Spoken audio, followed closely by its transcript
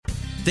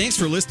Thanks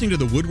for listening to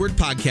the Woodward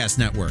Podcast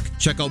Network.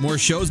 Check out more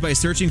shows by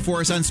searching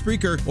for us on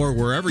Spreaker or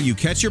wherever you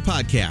catch your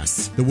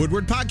podcasts. The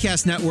Woodward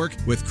Podcast Network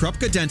with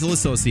Krupka Dental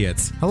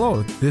Associates.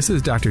 Hello, this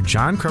is Dr.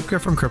 John Krupka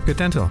from Krupka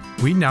Dental.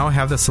 We now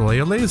have the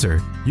Solea Laser.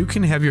 You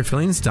can have your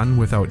fillings done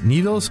without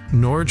needles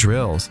nor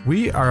drills.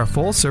 We are a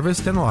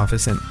full-service dental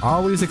office and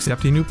always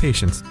accepting new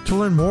patients. To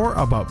learn more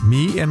about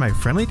me and my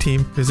friendly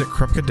team, visit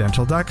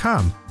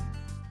krupkadental.com.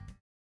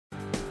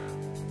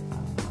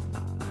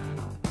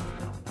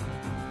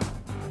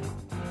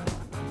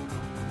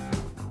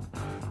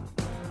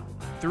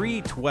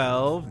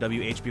 312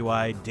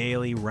 WHBY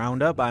Daily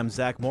Roundup. I'm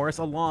Zach Morris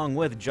along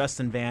with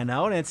Justin Van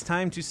Out, and it's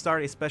time to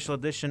start a special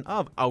edition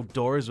of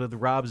Outdoors with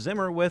Rob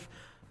Zimmer with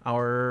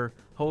our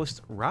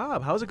host,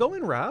 Rob. How's it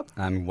going, Rob?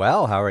 I'm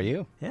well. How are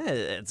you? Yeah,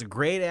 it's a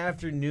great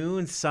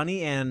afternoon,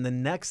 sunny, and the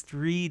next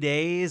 3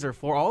 days or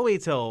 4, all the way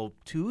till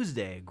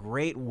Tuesday,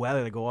 great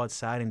weather to go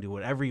outside and do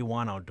whatever you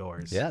want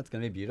outdoors. Yeah, it's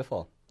going to be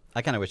beautiful.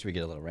 I kind of wish we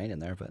get a little rain in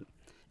there, but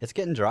it's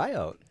getting dry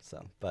out,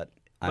 but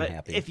I'm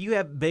happy. If you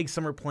have big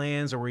summer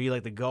plans or where you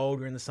like to go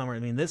during the summer, I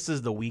mean, this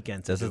is the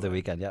weekend. This is the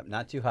weekend, yep.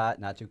 Not too hot,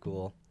 not too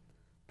cool.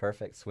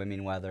 Perfect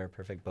swimming weather,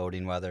 perfect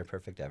boating weather,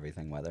 perfect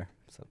everything weather.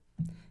 So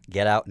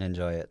get out and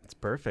enjoy it. It's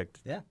perfect.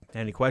 Yeah.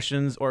 Any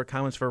questions or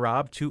comments for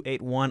Rob?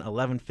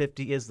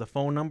 281-1150 is the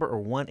phone number,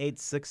 or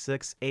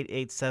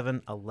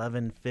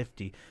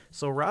 1-866-887-1150.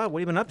 So, Rob, what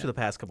have you been up to the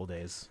past couple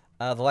days?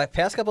 The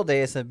past couple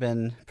days have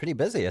been pretty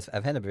busy.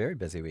 I've had a very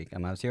busy week. I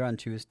was here on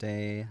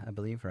Tuesday, I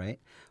believe, right?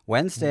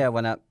 Wednesday, I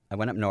went up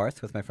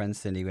north with my friend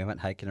Cindy. We went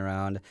hiking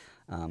around.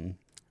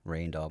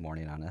 Rained all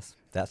morning on us.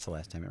 That's the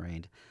last time it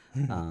rained.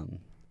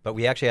 But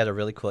we actually had a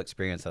really cool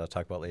experience that I'll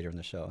talk about later in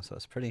the show. So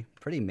it's pretty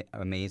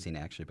amazing,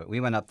 actually. But we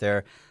went up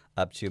there,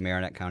 up to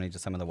Marinette County, to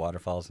some of the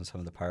waterfalls and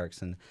some of the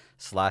parks, and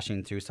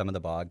sloshing through some of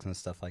the bogs and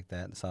stuff like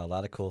that. And saw a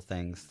lot of cool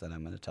things that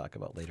I'm going to talk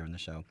about later in the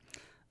show.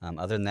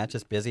 Other than that,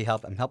 just busy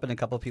help. I'm helping a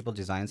couple of people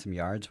design some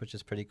yards, which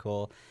is pretty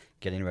cool.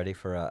 Getting ready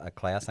for a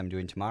class I'm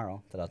doing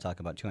tomorrow that I'll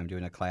talk about too. I'm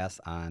doing a class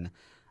on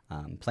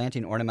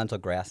planting ornamental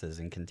grasses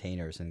in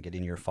containers and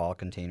getting your fall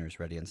containers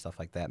ready and stuff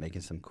like that,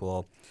 making some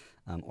cool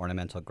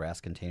ornamental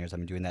grass containers.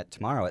 I'm doing that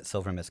tomorrow at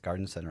Silver Mist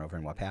Garden Center over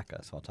in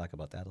Wapaka, so I'll talk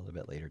about that a little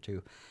bit later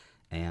too.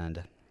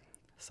 And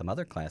some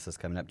other classes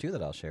coming up too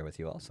that I'll share with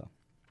you also.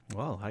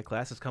 Well, high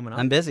class is coming up.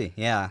 I'm busy,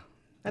 yeah.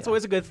 That's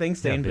always a good thing,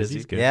 staying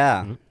busy. Good.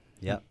 Yeah,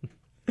 yep.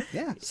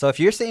 Yeah. So if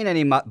you're seeing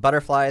any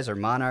butterflies or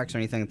monarchs or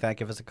anything like that,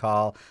 give us a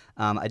call.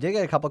 I did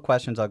get a couple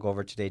questions I'll go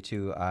over today,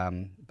 too,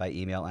 by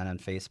email and on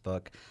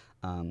Facebook.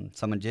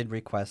 Someone did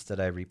request that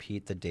I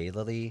repeat the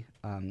daylily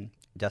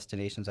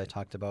destinations I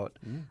talked about,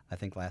 I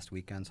think, last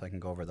weekend, so I can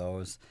go over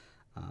those.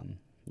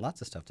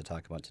 Lots of stuff to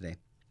talk about today.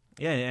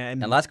 Yeah,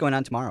 and lots going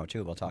on tomorrow,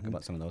 too. We'll talk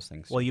about some of those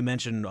things. Well, you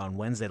mentioned on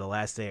Wednesday, the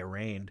last day it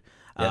rained.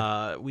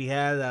 Yeah. We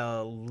had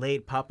a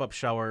late pop-up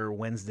shower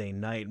Wednesday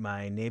night.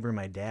 My neighbor and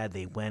my dad,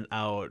 they went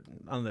out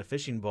on the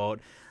fishing boat.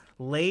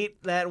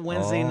 Late that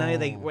Wednesday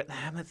night, I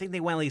think they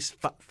went at least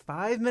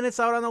 5 minutes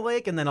out on the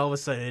lake, and then all of a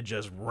sudden it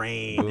just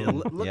rained. It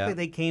looked like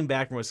they came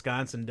back from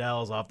Wisconsin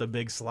Dells off the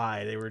big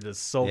slide. They were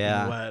just soaking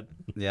wet.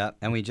 Yeah,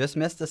 and we just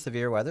missed the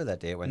severe weather that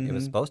day. It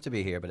was supposed to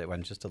be here, but it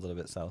went just a little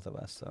bit south of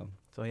us.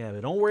 So yeah, but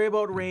don't worry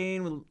about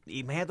rain.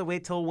 You may have to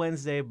wait till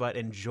Wednesday, but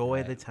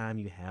enjoy the time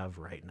you have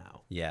right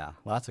now. Yeah,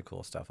 lots of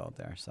cool stuff out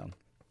there. So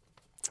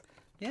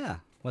yeah.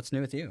 What's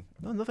new with you?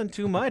 No, nothing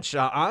too much.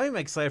 I'm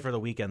excited for the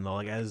weekend, though.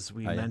 Like as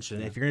we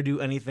mentioned, if you're going to do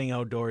anything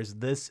outdoors,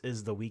 this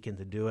is the weekend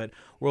to do it.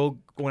 We're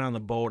going on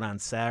the boat on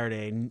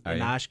Saturday in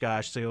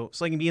Oshkosh, so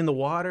I can be in the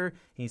water and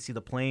you see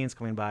the planes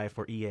coming by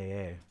for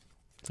EAA.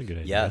 That's a good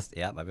idea. Yes,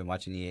 yeah. I've been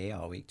watching EAA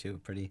all week, too.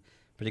 Pretty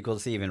cool to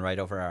see, even right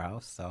over our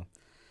house. So,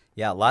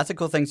 yeah, lots of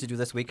cool things to do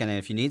this weekend. And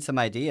if you need some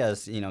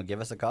ideas,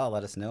 give us a call.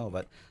 Let us know.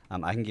 But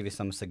I can give you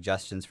some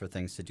suggestions for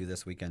things to do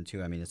this weekend,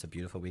 too. I mean, it's a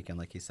beautiful weekend,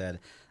 like you said.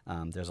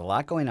 There's a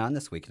lot going on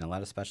this weekend, a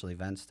lot of special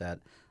events that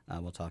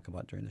we'll talk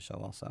about during the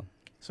show also.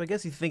 So I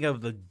guess you think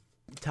of the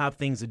top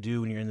things to do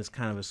when you're in this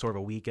kind of a sort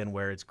of a weekend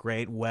where it's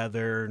great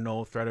weather,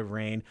 no threat of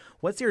rain.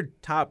 What's your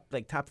top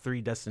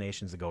 3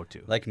 destinations to go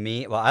to? Like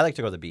me, well, I like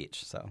to go to the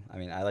beach. So, I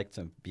mean, I like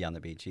to be on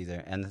the beach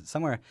either. And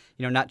somewhere,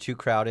 not too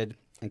crowded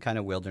and kind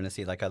of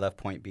wildernessy. Like I love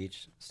Point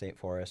Beach State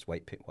Forest,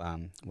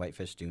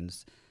 Whitefish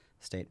Dunes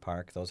State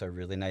Park. Those are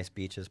really nice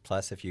beaches.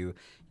 Plus, if you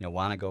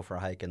want to go for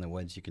a hike in the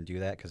woods, you can do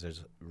that because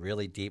there's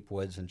really deep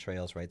woods and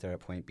trails right there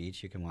at Point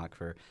Beach. You can walk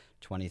for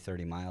 20,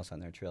 30 miles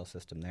on their trail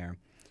system there,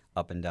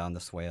 up and down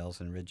the swales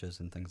and ridges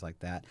and things like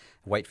that.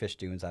 Whitefish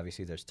Dunes,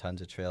 obviously, there's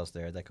tons of trails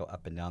there that go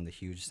up and down the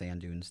huge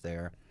sand dunes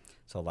there.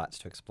 So lots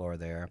to explore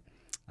there.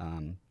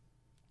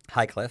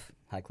 High Cliff.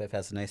 High Cliff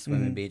has a nice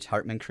swimming beach.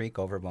 Hartman Creek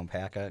over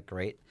Wapaka,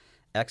 great.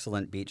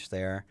 Excellent beach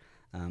there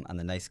on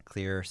the nice,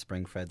 clear,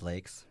 spring-fed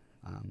lakes.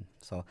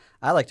 So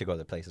I like to go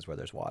to places where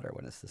there's water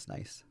when it's this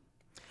nice.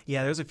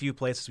 Yeah, there's a few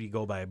places we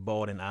go by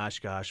boat in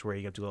Oshkosh where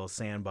you get to a little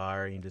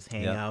sandbar and you just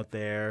hang out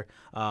there.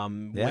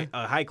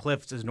 High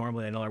Cliffs is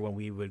normally another one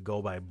we would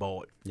go by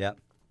boat. Yep.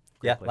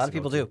 Yeah, a lot of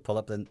people do pull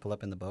up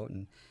in the boat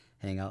and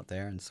hang out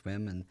there and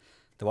swim and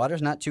The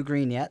water's not too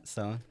green yet,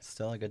 so it's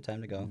still a good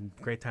time to go.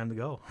 Great time to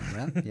go.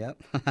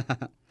 Yep.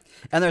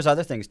 And there's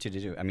other things, too, to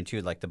do. I mean,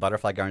 too, like the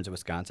Butterfly Gardens of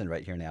Wisconsin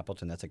right here in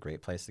Appleton. That's a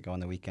great place to go on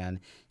the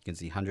weekend. You can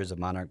see hundreds of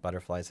monarch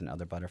butterflies and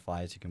other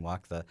butterflies. You can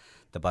walk the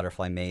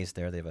butterfly maze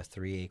there. They have a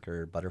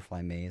 3-acre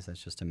butterfly maze.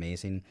 That's just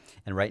amazing.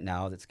 And right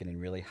now, it's getting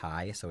really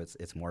high, so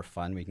it's more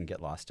fun. We can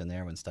get lost in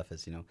there when stuff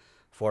is,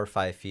 4 or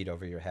 5 feet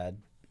over your head.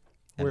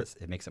 And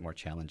it makes it more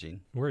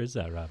challenging. Where is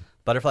that, Rob?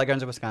 Butterfly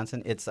Gardens of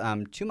Wisconsin. It's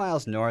 2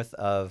 miles north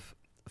of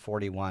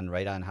 41,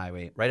 right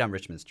on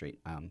Richmond Street.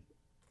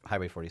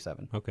 Highway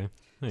 47. Okay.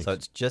 Nice. So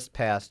it's just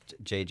past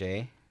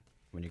JJ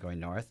when you're going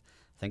north.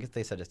 I think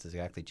they said it's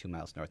exactly 2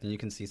 miles north. And you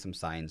can see some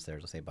signs there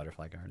to say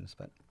Butterfly Gardens.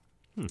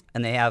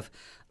 And they have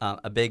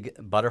a big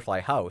butterfly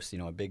house,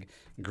 a big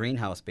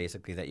greenhouse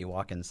basically that you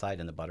walk inside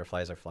and the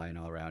butterflies are flying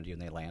all around you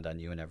and they land on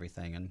you and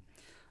everything. And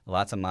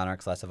lots of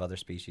monarchs, lots of other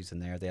species in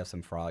there. They have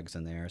some frogs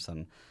in there,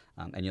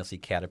 and you'll see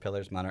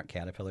caterpillars, monarch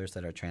caterpillars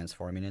that are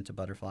transforming into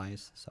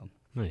butterflies. So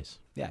nice.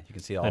 yeah, you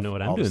can see all. I know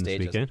what I'm all doing the this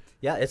stages. weekend.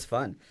 Yeah, it's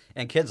fun,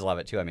 and kids love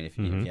it too. I mean, if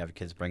you have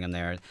kids, bring them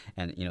there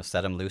and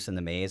set them loose in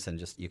the maze, and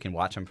just you can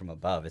watch them from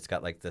above. It's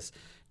got like this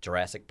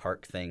Jurassic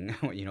Park thing,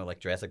 like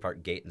Jurassic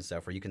Park gate and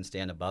stuff, where you can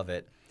stand above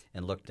it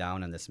and look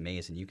down on this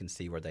maze, and you can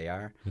see where they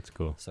are. That's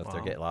cool. So if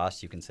they get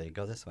lost, you can say,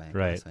 "Go this way,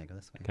 right. go this way, go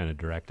this way." Kind of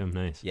direct them.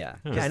 Nice. Yeah.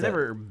 Yeah, I've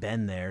never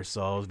been there,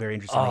 so I was very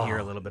interested to hear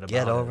a little bit about it.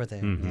 Get over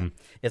there. Yeah.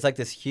 It's like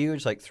this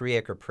huge,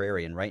 3-acre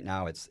prairie, and right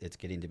now it's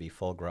getting to be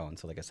full grown.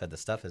 So like I said, the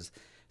stuff is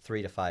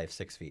 3 to 5,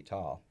 6 feet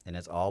tall, and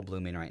it's all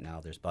blooming right now.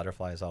 There's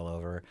butterflies all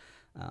over,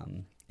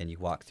 and you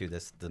walk through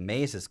this. The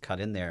maze is cut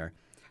in there,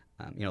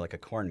 like a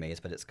corn maze,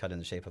 but it's cut in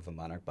the shape of a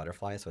monarch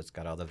butterfly, so it's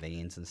got all the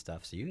veins and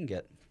stuff. So you can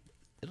get.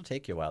 It'll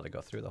take you a while to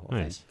go through the whole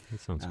Nice. thing.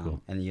 That sounds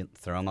cool. And you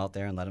throw them out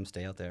there and let them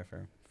stay out there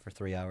for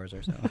 3 hours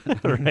or so.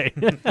 Right.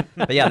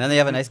 But yeah, and then they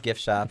have a nice gift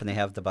shop, and they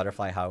have the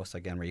butterfly house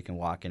again, where you can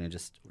walk in and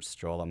just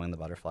stroll among the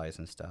butterflies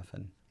and stuff.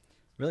 And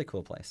really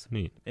cool place.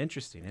 Neat.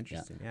 Interesting.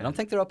 Yeah. Yeah. I don't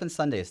think they're open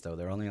Sundays though.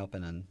 They're only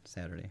open on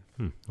Saturday,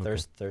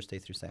 Okay. Thursday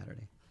through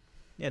Saturday.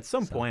 Yeah, at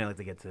some point I'd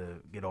like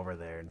to get over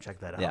there and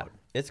check that Yeah, out.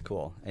 it's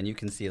cool, and you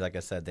can see, like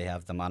I said, they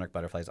have the monarch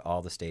butterflies,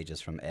 all the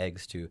stages from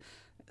eggs to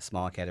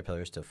small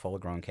caterpillars to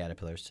full-grown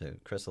caterpillars to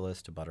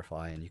chrysalis to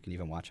butterfly, and you can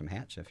even watch them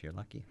hatch if you're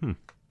lucky.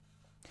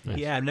 Nice.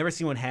 Yeah, I've never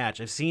seen one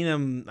hatch. I've seen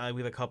them.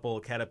 We have a couple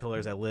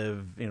caterpillars that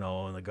live, in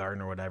the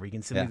garden or whatever. You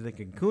can see them in the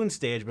cocoon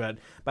stage, but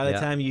by the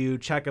time you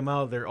check them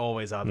out, they're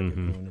always out of the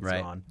cocoon. It's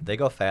Right. gone. They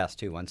go fast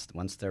too.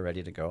 Once they're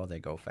ready to go, they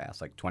go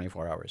fast, like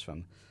 24 hours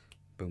from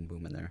boom,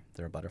 boom, and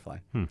they're a butterfly.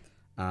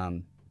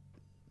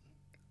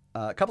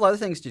 A couple other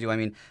things to do. I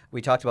mean,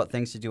 we talked about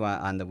things to do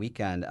on the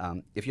weekend.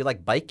 If you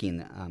like biking,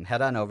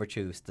 head on over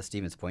to the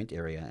Stevens Point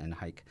area and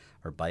hike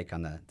or bike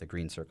on the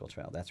Green Circle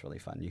Trail. That's really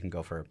fun. You can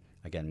go for,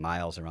 again,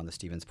 miles around the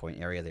Stevens Point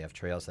area. They have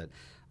trails that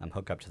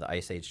hook up to the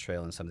Ice Age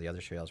Trail and some of the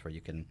other trails where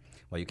you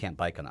can't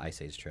bike on the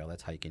Ice Age Trail.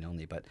 That's hiking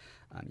only, but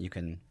you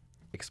can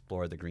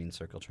explore the Green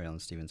Circle Trail in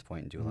Stevens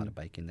Point and do a lot of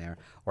biking there.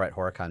 Or at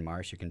Horicon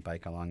Marsh, you can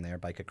bike along there,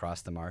 bike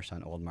across the marsh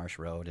on Old Marsh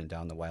Road and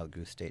down the Wild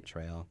Goose State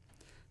Trail.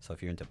 So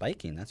if you're into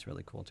biking, that's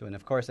really cool too. And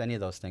of course, any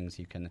of those things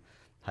you can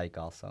hike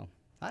also.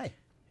 Hi.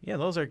 Yeah,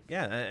 those are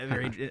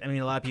very. I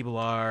mean, a lot of people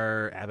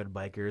are avid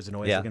bikers and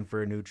always looking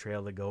for a new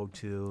trail to go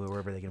to or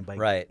wherever they can bike.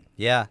 Right.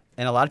 Yeah.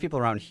 And a lot of people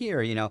around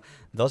here,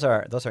 those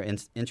are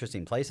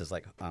interesting places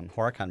like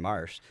Horicon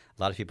Marsh.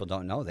 A lot of people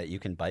don't know that you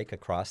can bike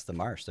across the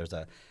marsh.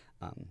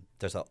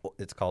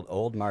 It's called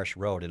Old Marsh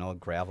Road, an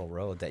old gravel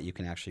road that you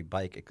can actually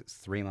bike. It's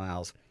 3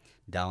 miles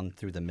down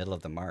through the middle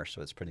of the marsh,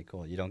 so it's pretty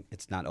cool.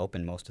 It's not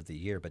open most of the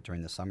year, but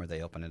during the summer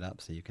they open it up,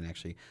 so you can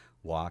actually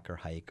walk or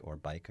hike or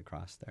bike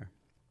across there.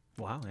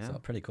 Wow, yeah. So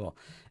pretty cool.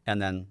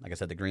 And then, like I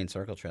said, the Green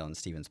Circle Trail in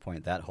Stevens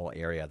Point, that whole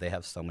area, they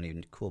have so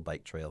many cool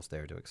bike trails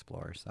there to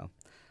explore. So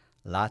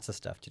lots of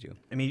stuff to do.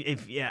 I mean,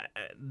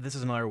 this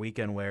is another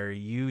weekend where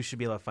you should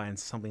be able to find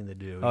something to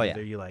do. Oh, yeah.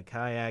 Either you like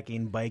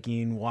kayaking,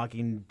 biking,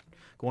 walking,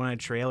 going on a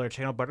trail, or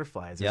checking out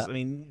butterflies. I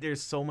mean,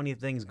 there's so many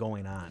things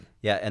going on.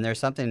 Yeah, and there's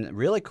something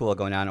really cool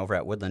going on over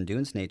at Woodland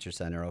Dunes Nature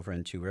Center over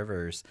in Two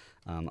Rivers,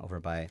 over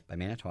by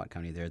Manitowoc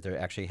County there. They're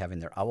actually having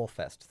their Owl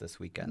Fest this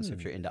weekend. So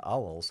if you're into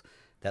owls,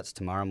 that's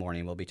tomorrow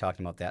morning. We'll be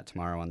talking about that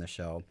tomorrow on the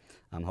show.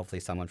 Hopefully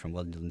someone from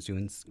Woodland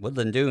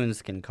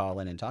Dunes can call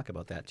in and talk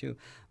about that too.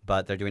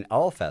 But they're doing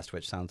Owl Fest,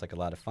 which sounds like a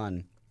lot of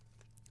fun.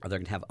 They're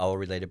going to have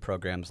owl-related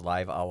programs,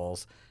 live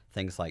owls,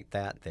 things like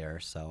that there.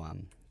 So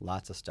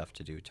lots of stuff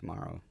to do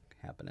tomorrow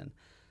happening.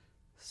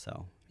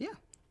 So, yeah.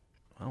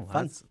 Oh,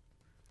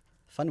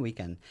 Fun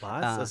weekend.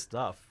 Lots of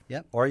stuff.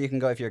 Yep. Or you can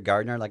go, if you're a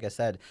gardener, like I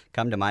said,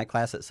 come to my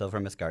class at Silver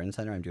Mist Garden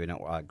Center. I'm doing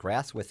a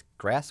grass with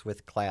class,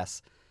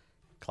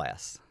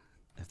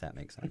 if that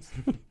makes sense.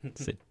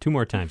 Say it 2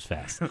 more times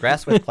fast.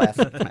 Grass with class.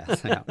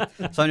 Yeah.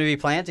 So I'm going to be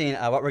planting.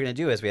 What we're going to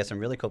do is we have some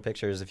really cool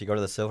pictures. If you go to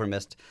the Silver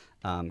Mist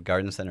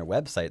Garden Center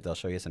website, they'll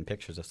show you some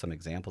pictures of some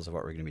examples of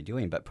what we're going to be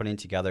doing. But putting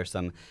together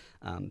some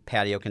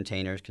patio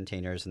containers,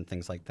 and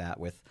things like that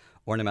with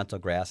ornamental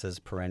grasses,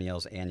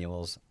 perennials,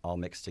 annuals, all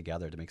mixed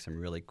together to make some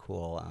really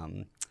cool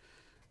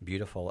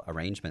beautiful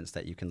arrangements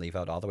that you can leave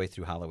out all the way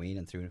through Halloween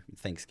and through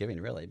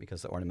Thanksgiving, really,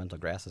 because the ornamental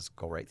grasses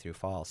go right through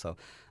fall. So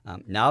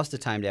now's the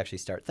time to actually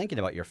start thinking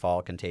about your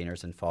fall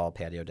containers and fall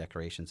patio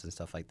decorations and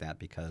stuff like that,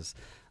 because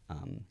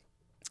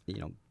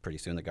pretty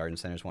soon the garden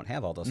centers won't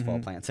have all those fall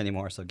plants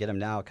anymore. So get them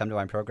now. Come to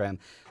our program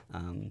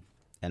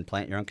and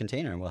plant your own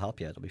container, and we'll help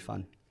you. It'll be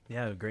fun.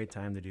 Yeah, a great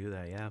time to do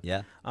that, yeah.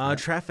 Yeah.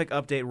 Traffic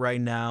update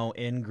right now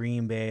in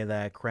Green Bay.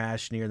 That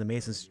crash near the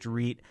Mason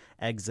Street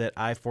exit,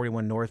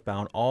 I-41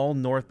 northbound. All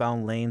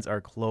northbound lanes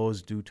are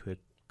closed due to a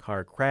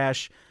car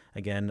crash.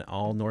 Again,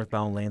 all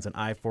northbound lanes on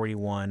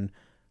I-41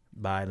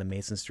 by the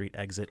Mason Street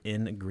exit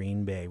in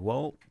Green Bay.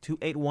 Well,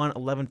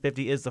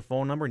 281-1150 is the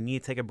phone number.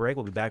 Need to take a break.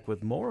 We'll be back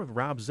with more of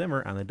Rob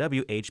Zimmer on the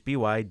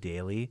WHBY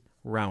Daily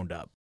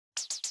Roundup.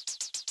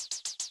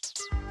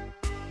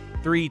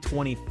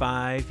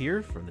 3:25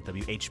 here from the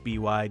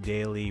WHBY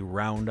Daily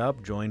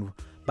Roundup, joined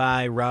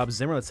by Rob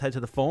Zimmer. Let's head to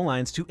the phone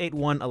lines.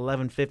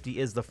 281-1150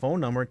 is the phone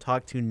number.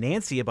 Talk to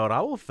Nancy about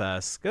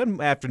Owlfest. Good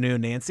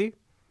afternoon, Nancy.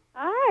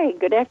 Hi,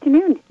 good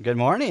afternoon. Good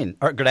morning.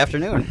 Or good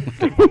afternoon.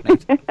 Good morning.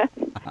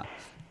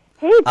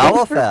 Hey,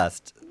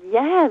 Owlfest.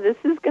 Yeah, this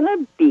is going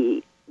to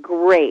be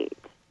great.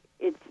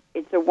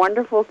 It's a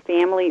wonderful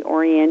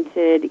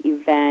family-oriented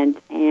event,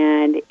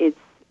 and it's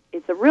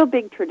a real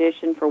big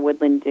tradition for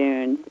Woodland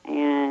Dunes,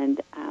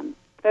 and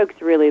folks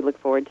really look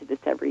forward to this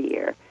every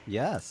year.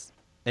 Yes.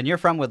 And you're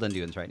from Woodland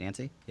Dunes, right,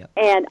 Nancy? Yep.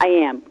 And I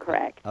am,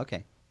 correct.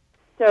 Okay.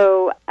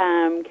 So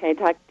can I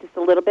talk just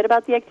a little bit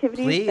about the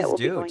activities Please that will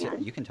do. be going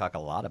on? You can talk a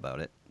lot about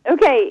it.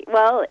 Okay,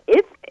 well,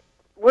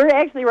 we're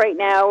actually right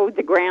now,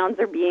 the grounds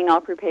are being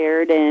all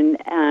prepared, and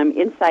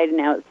inside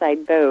and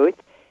outside both.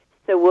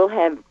 So we'll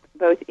have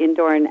both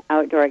indoor and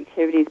outdoor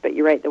activities, but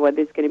you're right, the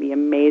weather's going to be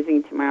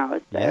amazing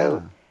tomorrow.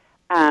 So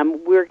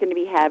we're going to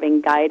be having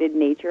guided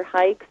nature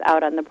hikes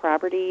out on the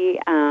property.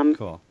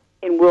 Cool.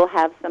 And we'll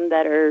have some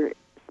that are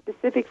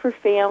specific for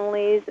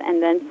families,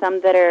 and then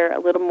some that are a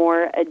little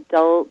more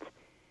adult,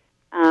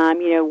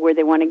 where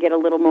they want to get a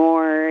little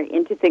more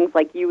into things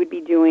like you would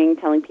be doing,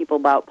 telling people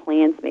about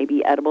plants,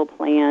 maybe edible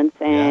plants,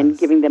 and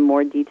giving them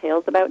more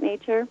details about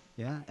nature.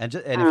 Yeah, and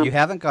if you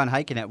haven't gone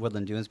hiking at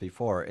Woodland Dunes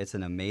before, it's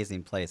an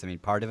amazing place. I mean,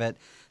 part of it,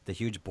 the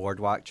huge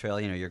boardwalk trail,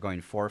 you're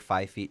going 4 or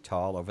 5 feet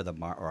tall over the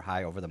or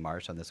high over the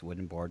marsh on this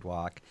wooden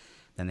boardwalk.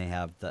 Then they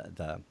have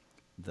the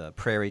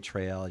prairie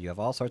trail. You have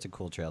all sorts of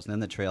cool trails. And then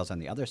the trails on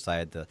the other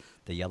side, the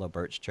yellow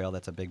birch trail,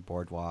 that's a big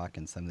boardwalk,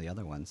 and some of the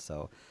other ones.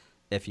 So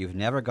if you've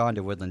never gone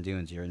to Woodland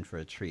Dunes, you're in for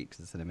a treat,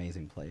 because it's an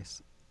amazing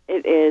place.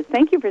 It is.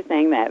 Thank you for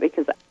saying that,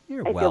 because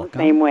You're I welcome. feel the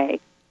same way.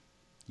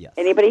 Yes.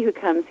 Anybody who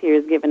comes here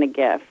is given a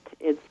gift.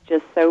 It's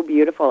just so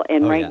beautiful.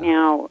 And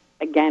now,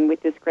 again,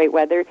 with this great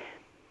weather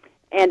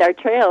and our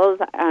trails,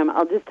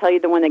 I'll just tell you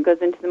the one that goes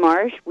into the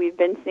marsh, we've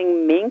been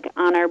seeing mink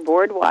on our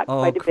boardwalk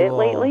quite a bit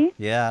lately.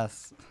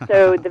 Yes.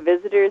 So the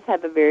visitors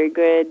have a very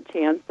good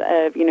chance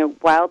of,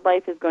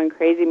 wildlife is going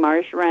crazy.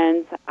 Marsh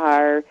wrens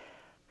are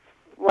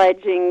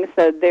fledging,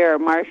 so there are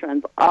marsh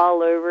wrens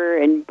all over,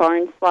 and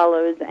barn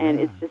swallows,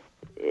 and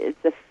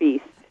it's a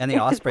feast. And the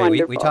osprey,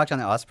 we talked on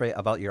the osprey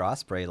about your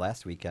osprey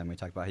last weekend. We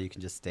talked about how you can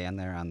just stand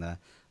there on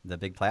the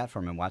big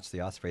platform and watch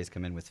the ospreys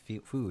come in with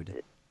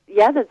food.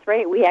 Yeah, that's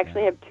right. We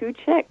actually have 2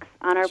 chicks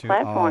on our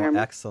platform. Oh,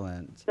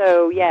 excellent.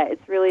 So,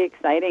 it's really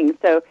exciting.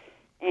 So,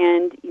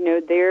 and,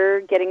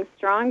 they're getting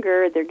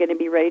stronger. They're going to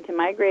be ready to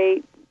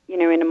migrate,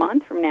 in a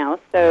month from now.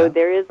 So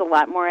there is a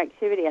lot more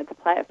activity at the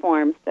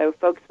platform. So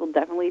folks will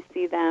definitely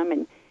see them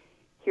and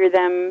hear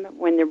them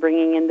when they're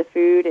bringing in the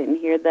food, and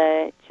hear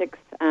the chicks,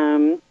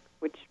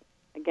 which,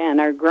 again,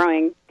 are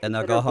growing. And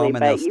they'll go home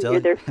and they'll still hear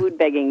their food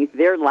begging.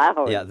 They're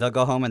loud. Yeah, they'll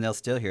go home and they'll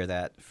still hear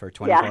that for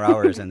 24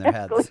 hours in their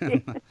heads.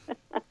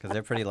 Because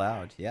they're pretty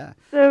loud, yeah.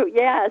 So, and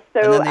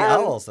then the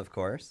owls, of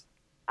course.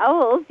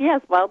 Owls,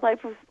 yes.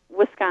 Wildlife of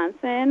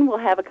Wisconsin will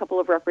have a couple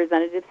of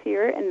representatives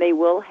here, and they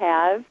will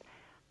have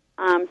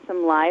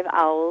some live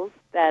owls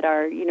that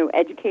are,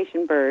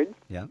 education birds.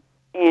 Yeah.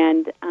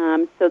 And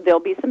so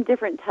there'll be some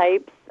different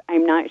types.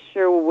 I'm not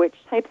sure which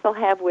types they'll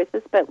have with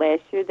us, but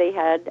last year they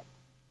had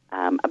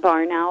a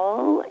barn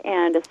owl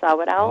and a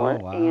saw-whet owl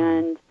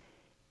and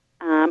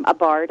a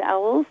barred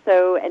owl.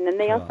 So, and then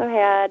they also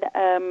had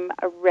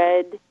a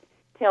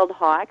red-tailed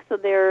hawk. So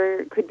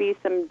there could be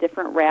some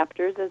different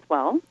raptors as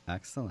well.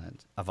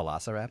 Excellent. A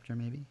velociraptor,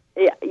 maybe?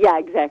 Yeah,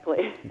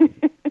 exactly.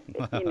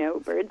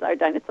 Birds are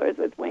dinosaurs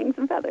with wings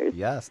and feathers.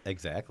 Yes,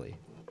 exactly.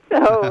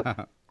 So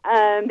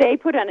they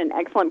put on an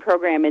excellent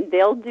program, and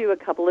they'll do a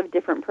couple of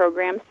different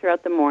programs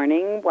throughout the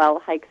morning while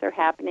hikes are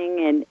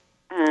happening,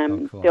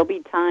 and cool. There'll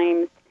be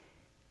times,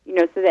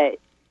 so that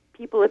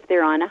people, if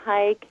they're on a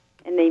hike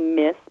and they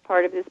miss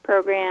part of this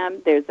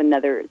program,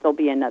 there'll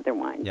be another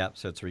one. Yep,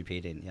 so it's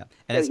repeating, yeah.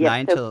 And so, it's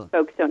 9 so till...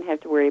 folks don't have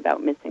to worry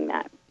about missing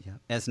that. Yeah.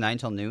 And it's 9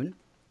 till noon?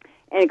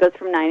 And it goes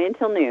from 9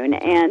 until noon,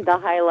 and the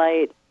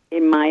highlight,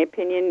 in my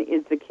opinion,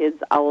 is the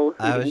kids' owl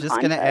hooting I was just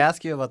going to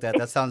ask you about that.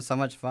 That sounds so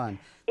much fun.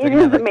 It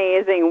is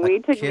amazing. We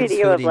took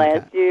video of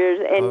last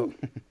year's, and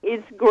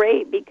it's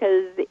great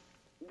because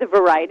the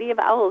variety of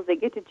owls, they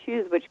get to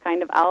choose which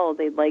kind of owl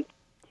they'd like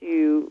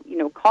to,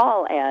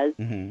 call as.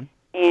 Mm-hmm.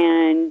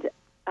 And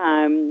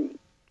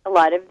a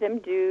lot of them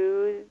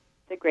do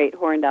the great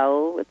horned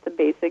owl with the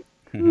basic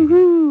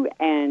hoo-hoo,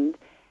 and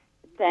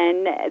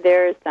then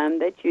there are some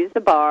that choose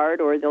the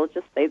bard, or they'll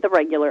just say the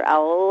regular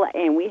owl.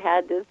 And we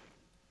had this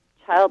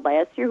child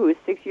last year who was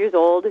 6 years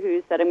old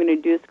who said, I'm going to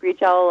do a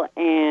screech owl,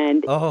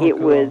 and it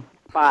was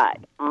spot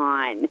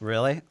on.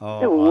 Really? Oh,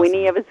 the awesome.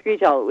 whinny of a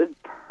screech owl, it was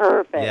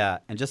perfect. Yeah,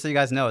 and just so you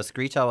guys know, a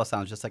screech owl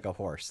sounds just like a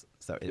horse.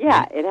 So it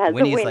has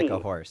whinny's a whinny. like a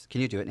horse.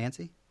 Can you do it,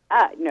 Nancy?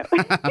 No.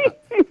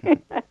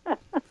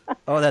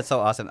 Oh, that's so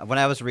awesome. When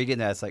I was reading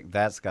that, it's like,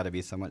 that's got to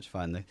be so much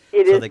fun.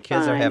 It so is the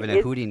kids fun. are having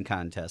a hooting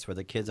contest where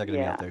the kids are going to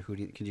be Yeah. out there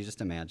hooting. Can you just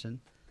imagine?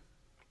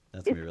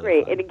 That's It's gonna be really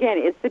great. fun. And again,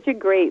 it's such a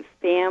great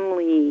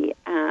family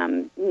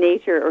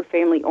nature or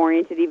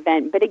family-oriented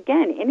event. But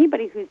again,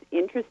 anybody who's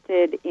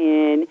interested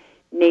in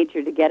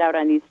nature, to get out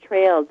on these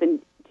trails and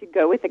to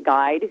go with a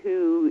guide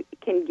who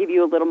can give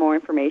you a little more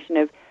information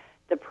of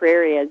the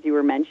prairie, as you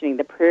were mentioning.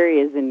 The prairie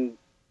is in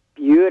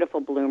beautiful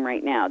bloom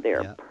right now.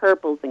 There are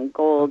purples and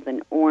golds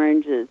and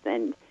oranges,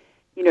 and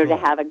to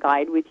have a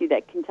guide with you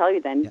that can tell you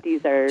then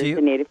these are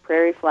the native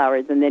prairie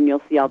flowers, and then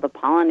you'll see all the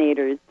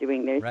pollinators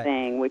doing their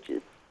thing, which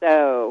is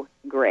so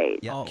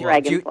great. Yeah.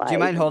 Dragonflies. Do you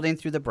mind holding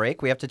through the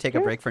break? We have to take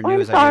a break for I'm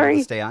news. Are you able sorry.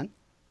 to stay on?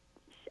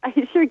 I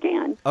sure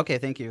can. Okay,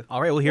 thank you.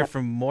 All right, we'll hear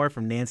more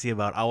from Nancy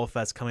about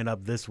OwlFest coming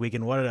up this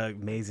weekend. What an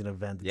amazing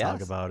event to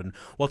talk about. And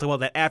we'll talk about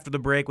that after the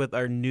break with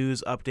our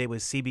news update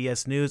with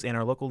CBS News and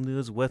our local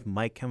news with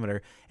Mike Kimmeter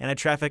and a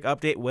traffic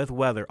update with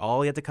weather.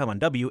 All yet to come on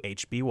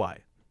WHBY.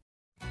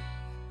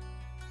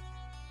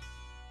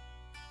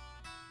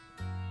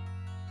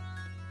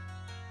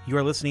 You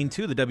are listening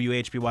to the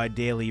WHBY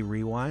Daily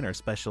Rewind, our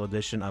special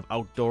edition of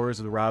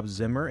Outdoors with Rob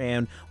Zimmer.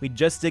 And we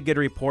just did get a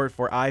report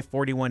for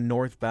I-41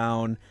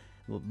 northbound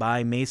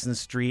by Mason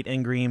Street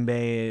in Green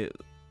Bay.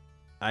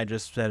 I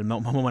just said a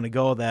moment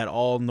ago that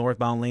all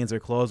northbound lanes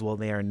are closed. Well,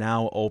 they are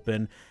now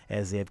open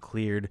as they have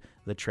cleared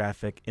the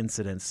traffic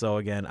incidents. So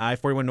again,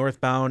 I-41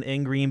 northbound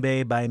in Green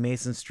Bay by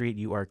Mason Street,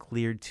 you are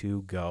cleared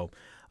to go.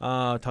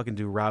 Talking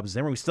to Rob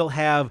Zimmer. We still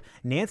have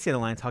Nancy on the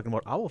line talking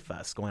about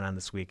OwlFest going on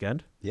this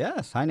weekend.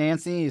 Yes. Hi,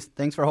 Nancy.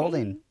 Thanks for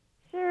holding.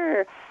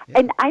 Sure. Yeah.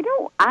 And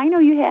I know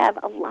you have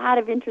a lot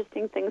of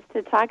interesting things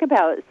to talk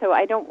about, so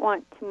I don't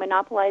want to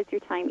monopolize your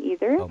time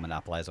either. Oh,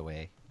 monopolize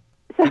away.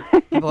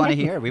 People want to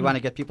hear. We want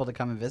to get people to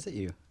come and visit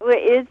you. Well,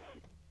 again,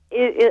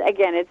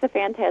 it's a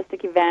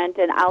fantastic event,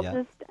 and I'll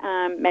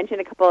just mention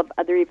a couple of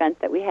other events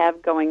that we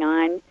have going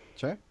on.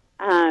 Sure.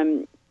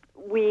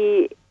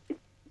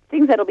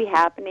 Things that'll be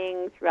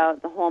happening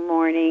throughout the whole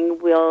morning.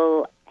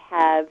 We'll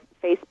have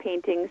face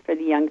paintings for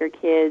the younger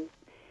kids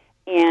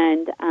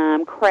and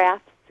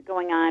crafts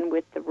going on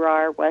with the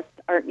Rahr West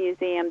Art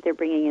Museum. They're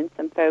bringing in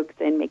some folks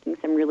and making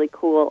some really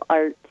cool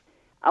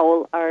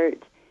owl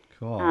art.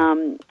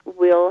 Cool.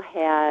 We'll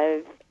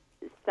have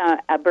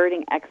a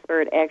birding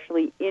expert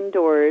actually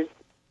indoors.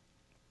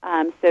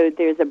 So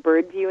there's a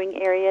bird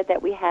viewing area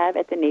that we have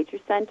at the Nature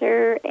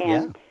Center,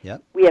 and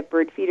we have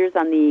bird feeders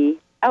on the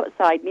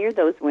outside near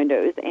those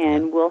windows,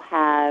 and we'll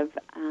have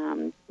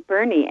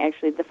Bernie,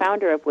 actually the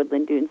founder of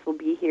Woodland Dunes, will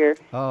be here,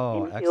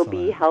 and he'll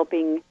be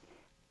helping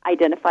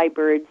identify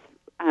birds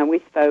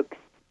with folks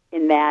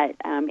in that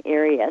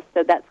area.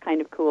 So that's kind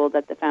of cool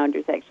that the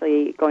founder's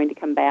actually going to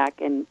come back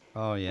and.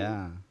 Oh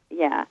yeah.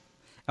 Yeah.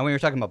 And when we were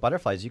talking about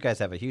butterflies, you guys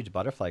have a huge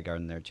butterfly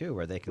garden there too,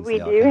 where they can. We see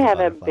all do kinds have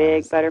of a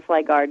big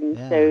butterfly garden,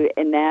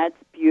 and that's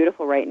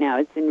beautiful right now.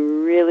 It's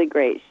in really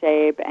great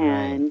shape,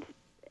 and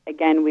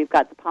again, we've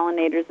got the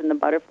pollinators and the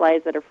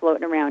butterflies that are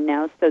floating around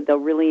now, so they'll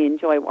really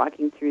enjoy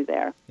walking through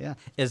there. Yeah.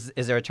 Is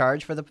there a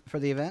charge for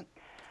the event?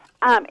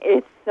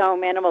 It's so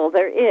minimal.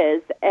 There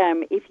is.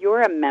 If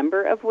you're a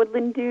member of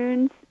Woodland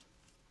Dunes,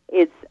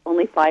 it's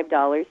only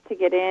 $5 to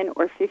get in,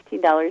 or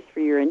 $15 for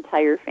your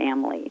entire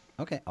family.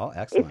 Okay. Oh,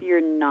 excellent. If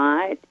you're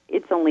not,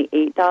 it's only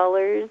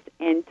 $8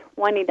 and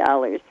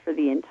 $20 for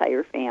the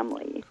entire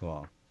family.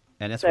 Cool.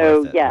 And it's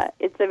so worth it.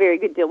 It's a very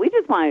good deal. We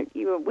just want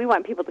we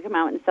want people to come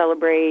out and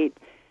celebrate,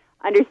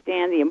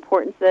 understand the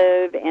importance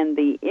of and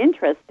the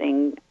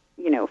interesting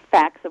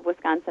facts of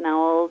Wisconsin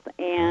owls,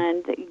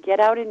 and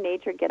get out in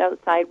nature, get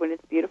outside when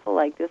it's beautiful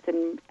like this,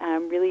 and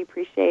really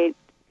appreciate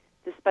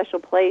the special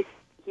place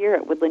here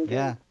at Woodland Dunes.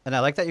 Yeah, and I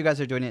like that you guys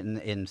are doing it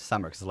in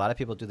summer, because a lot of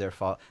people do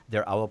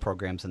their owl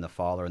programs in the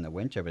fall or in the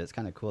winter, but it's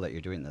kind of cool that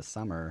you're doing it in the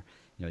summer.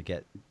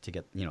 Get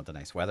the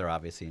nice weather,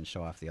 obviously, and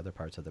show off the other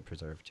parts of the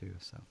preserve too.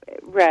 So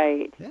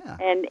right. Yeah.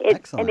 And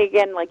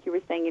again, like you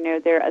were saying,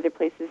 there are other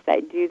places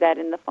that do that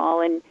in the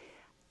fall, and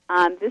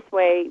this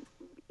way,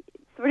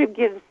 it sort of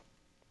gives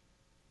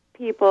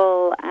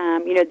people,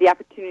 the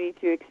opportunity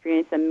to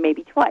experience them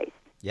maybe twice.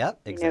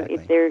 Yep, exactly.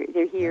 If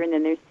they're here and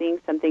then they're seeing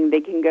something, they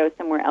can go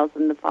somewhere else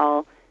in the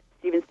fall,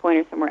 Stevens Point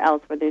or somewhere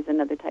else where there's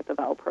another type of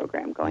owl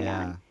program going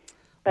on.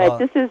 But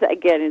this is,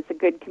 again, it's a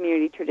good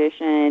community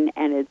tradition,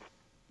 and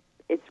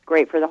it's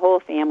great for the whole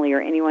family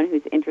or anyone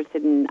who's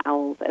interested in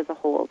owls as a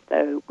whole.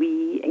 So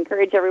we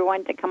encourage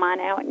everyone to come on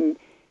out and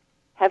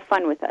have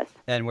fun with us.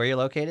 And where are you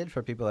located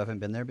for people who haven't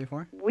been there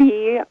before?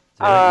 We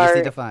are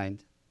easy to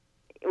find.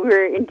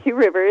 we're in Two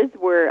Rivers.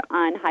 We're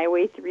on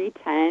Highway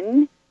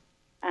 310.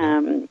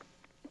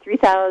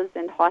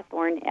 3000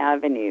 Hawthorne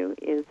Avenue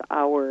is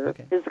our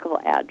physical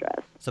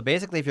address. So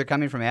basically, if you're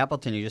coming from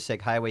Appleton, you just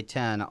take Highway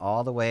 10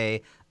 all the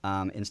way.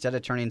 Instead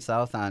of turning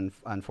south on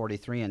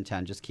 43 and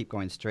 10, just keep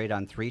going straight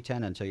on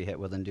 310 until you hit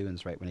Woodland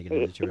Dunes right when you get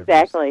into Two Rivers.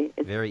 Exactly.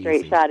 It's very a straight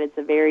easy shot. It's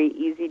a very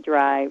easy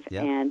drive.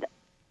 Yep. And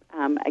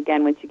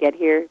again, once you get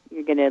here,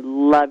 you're going to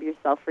love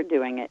yourself for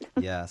doing it.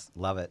 Yes,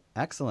 love it.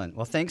 Excellent.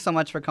 Well, thanks so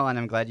much for calling.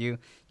 I'm glad you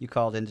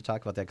called in to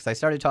talk about that because I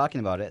started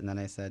talking about it and then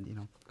I said,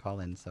 call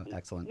in. So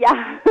excellent.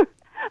 Yeah.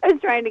 I was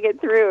trying to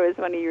get through as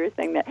one of you were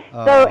saying that.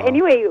 So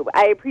anyway,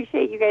 I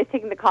appreciate you guys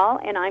taking the call,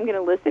 and I'm going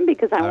to listen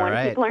because I want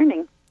to keep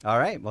learning. All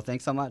right. Well,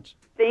 thanks so much.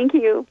 Thank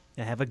you.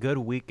 Yeah, have a good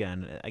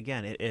weekend.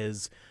 Again, it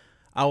is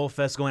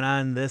Owlfest going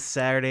on this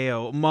Saturday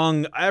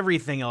among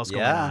everything else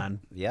going on.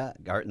 Yeah,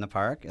 Art in the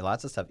Park,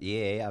 lots of stuff.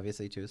 EAA,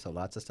 obviously, too, so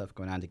lots of stuff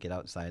going on to get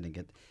outside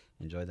and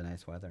enjoy the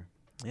nice weather.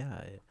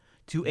 Yeah.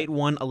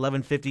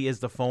 281-1150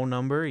 is the phone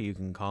number. You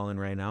can call in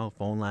right now.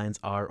 Phone lines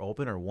are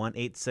open, or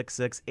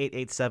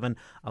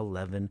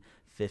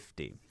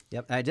 1-866-887-1150.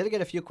 Yep. I did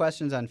get a few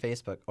questions on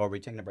Facebook. Oh, are we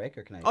taking a break,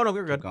 or can I? Oh, no,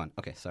 we're good. Keep going.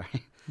 Okay, sorry.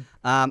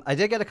 I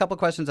did get a couple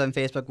questions on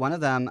Facebook. One of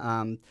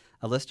them,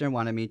 a listener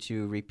wanted me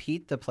to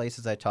repeat the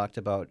places I talked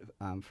about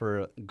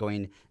for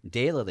going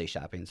daylily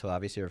shopping. So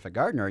obviously, if you're a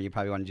gardener, you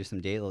probably want to do some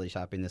daylily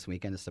shopping this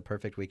weekend. It's the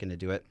perfect weekend to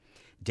do it.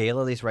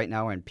 Daylilies right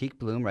now are in peak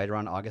bloom. Right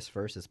around August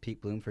 1st is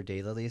peak bloom for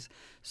daylilies.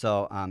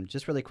 So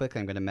just really quickly,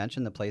 I'm going to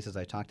mention the places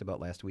I talked about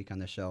last week on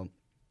the show.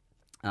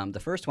 The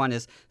first one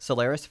is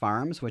Solaris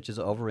Farms, which is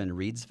over in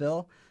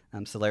Reedsville.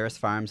 Solaris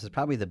Farms is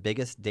probably the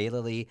biggest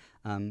daylily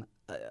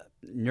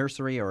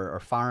nursery or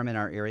farm in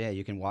our area.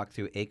 You can walk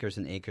through acres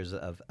and acres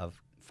of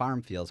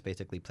farm fields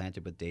basically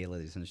planted with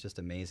daylilies, and it's just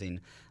amazing.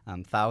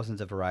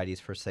 Thousands of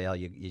varieties for sale.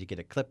 You get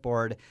a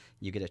clipboard,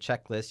 you get a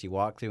checklist, you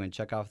walk through and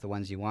check off the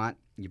ones you want.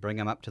 You bring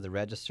them up to the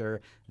register,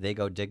 they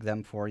go dig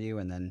them for you,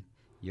 and then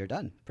you're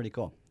done. Pretty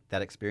cool.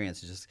 That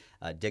experience is just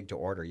dig to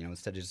order.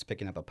 Instead of just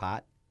picking up a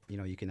pot,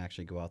 you can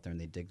actually go out there and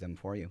they dig them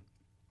for you.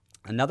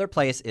 Another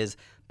place is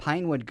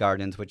Pinewood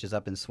Gardens, which is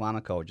up in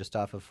Swamico, just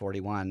off of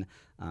 41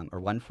 or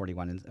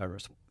 141 or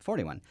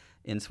 41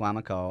 in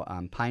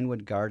Swamico.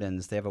 Pinewood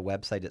Gardens, they have a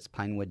website. It's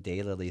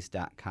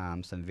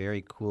pinewooddaylilies.com. Some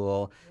very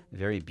cool,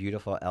 very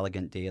beautiful,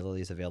 elegant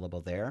daylilies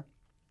available there.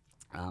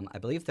 I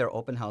believe their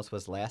open house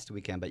was last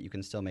weekend, but you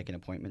can still make an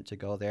appointment to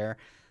go there.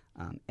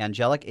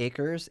 Angelic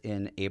Acres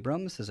in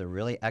Abrams is a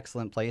really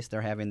excellent place.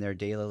 They're having their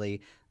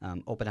daylily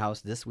open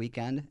house this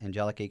weekend.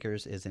 Angelic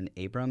Acres is in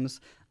Abrams.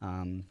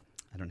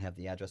 I don't have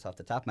the address off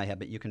the top of my head,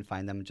 but you can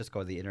find them. Just go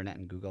to the internet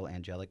and Google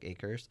Angelic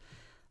Acres.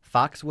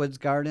 Foxwoods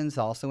Gardens,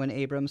 also in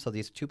Abrams. So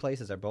these two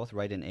places are both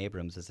right in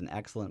Abrams. It's an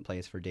excellent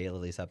place for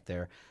daylilies up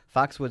there.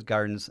 Foxwoods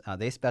Gardens,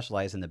 they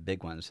specialize in the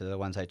big ones. So the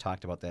ones I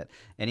talked about, that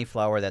any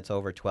flower that's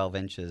over 12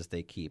 inches,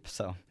 they keep.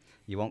 So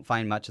you won't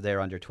find much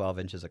there under 12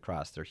 inches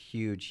across. They're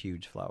huge,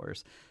 huge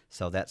flowers.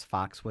 So that's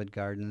Foxwood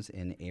Gardens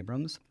in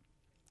Abrams.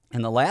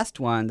 And the last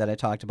one that I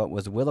talked about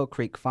was Willow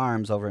Creek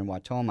Farms over in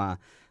Wautoma.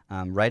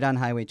 Right on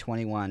Highway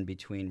 21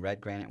 between Red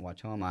Granite and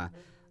Wautoma.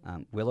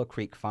 Willow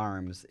Creek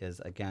Farms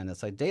is, again,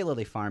 it's a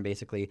daylily farm,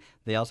 basically.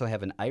 They also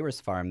have an iris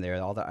farm there.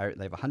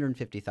 They have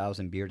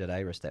 150,000 bearded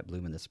iris that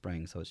bloom in the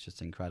spring, so it's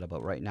just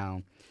incredible. Right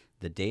now,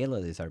 the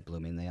daylilies are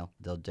blooming.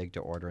 They'll dig to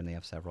order, and they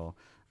have several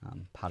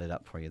potted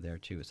up for you there,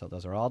 too. So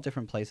those are all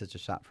different places to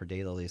shop for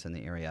daylilies in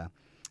the area.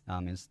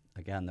 It's,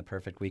 again, the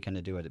perfect weekend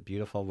to do it.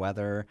 Beautiful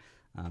weather.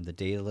 The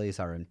daylilies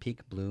are in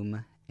peak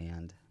bloom,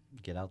 and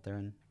get out there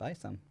and buy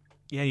some.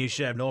 Yeah, you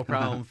should have no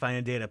problem finding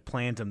a day to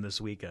plant them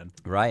this weekend.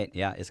 Right,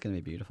 yeah, it's going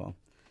to be beautiful.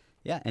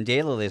 Yeah, and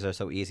daylilies are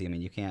so easy. I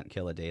mean, you can't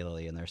kill a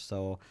daylily, and they're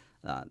so,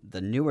 the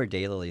newer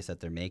daylilies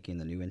that they're making,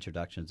 the new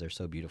introductions, they're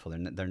so beautiful.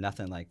 They're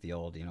nothing like the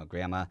old,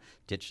 grandma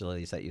ditch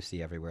lilies that you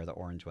see everywhere, the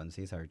orange ones.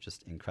 These are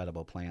just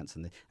incredible plants,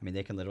 and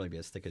they can literally be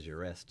as thick as your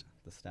wrist,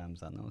 the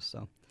stems on those.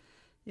 So,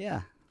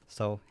 yeah,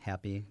 so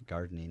happy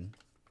gardening.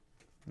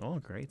 Oh,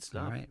 great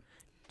stuff. All right.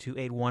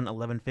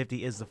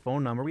 281-1150 is the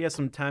phone number. We have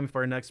some time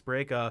for our next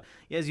break.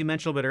 As you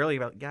mentioned a little bit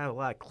earlier, got a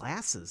lot of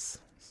classes.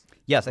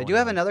 Yes, I do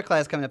have another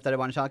class coming up that I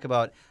want to talk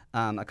about.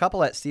 A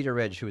couple at Cedar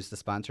Ridge, who is the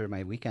sponsor of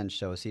my weekend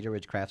show, Cedar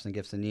Ridge Crafts and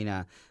Gifts in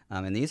Neenah.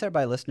 And these are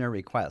by listener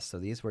request, so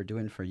these we're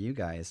doing for you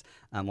guys.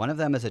 One of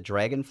them is a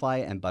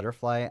dragonfly and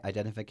butterfly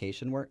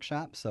identification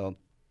workshop. So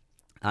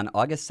on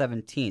August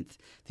 17th,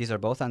 these are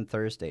both on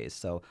Thursdays.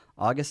 So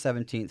August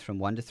 17th from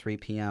 1 to 3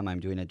 p.m., I'm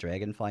doing a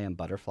dragonfly and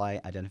butterfly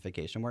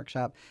identification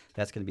workshop.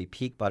 That's going to be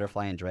peak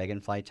butterfly and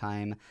dragonfly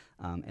time.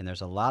 And there's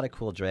a lot of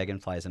cool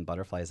dragonflies and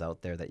butterflies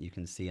out there that you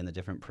can see in the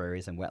different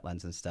prairies and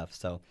wetlands and stuff.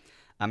 So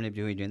I'm going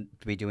to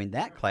be doing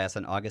that class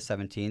on August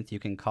 17th. You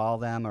can call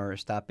them or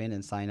stop in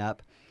and sign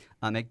up.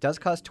 It does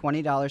cost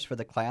 $20 for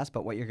the class,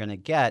 but what you're going to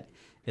get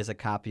is a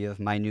copy of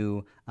my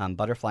new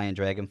Butterfly and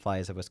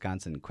Dragonflies of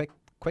Wisconsin Quick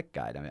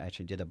Guide. I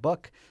actually did a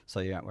book, so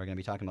we're going to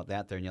be talking about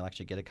that there, and you'll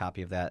actually get a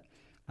copy of that,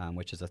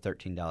 which is a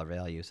 $13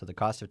 value. So the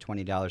cost of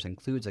 $20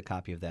 includes a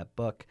copy of that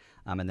book,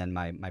 and then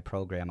my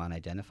program on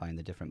identifying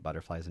the different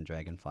butterflies and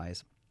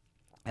dragonflies.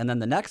 And then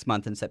the next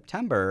month in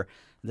September,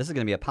 this is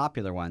going to be a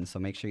popular one, so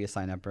make sure you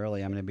sign up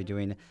early. I'm going to be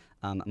doing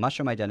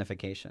mushroom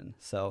identification.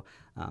 So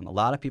a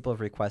lot of people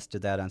have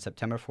requested that on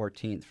September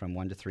 14th from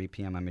 1 to 3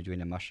 p.m. I'm going to be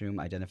doing a mushroom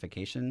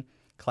identification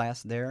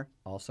class there,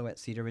 also at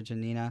Cedar Ridge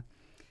and Neenah.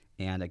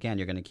 And again,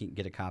 you're going to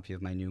get a copy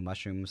of my new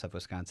Mushrooms of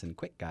Wisconsin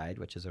Quick Guide,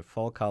 which is a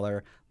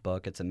full-color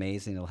book. It's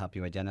amazing. It'll help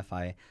you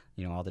identify,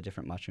 all the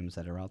different mushrooms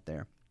that are out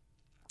there.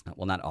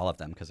 Well, not all of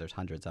them because there's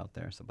hundreds out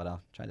there, but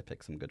I'll try to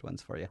pick some good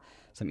ones for you,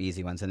 some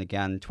easy ones. And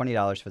again,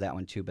 $20 for that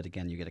one too, but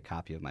again, you get a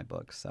copy of my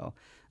book. So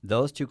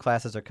those 2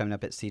 classes are coming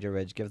up at Cedar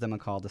Ridge. Give them a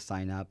call to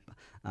sign up.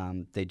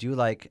 They do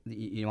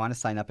you want to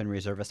sign up and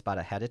reserve a spot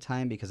ahead of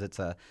time because it's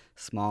a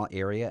small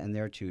area in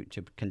there to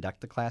conduct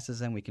the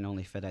classes in. We can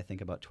only fit, I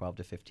think, about 12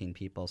 to 15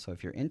 people. So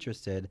if you're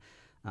interested,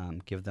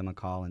 give them a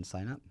call and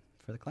sign up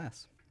for the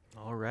class.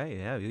 All right.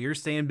 Yeah, you're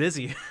staying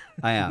busy.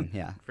 I am,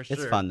 yeah. For sure.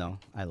 It's fun, though.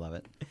 I love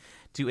it.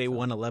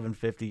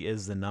 281-1150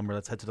 is the number.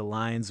 Let's head to the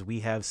lines. We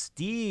have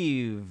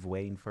Steve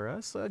waiting for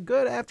us.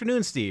 Good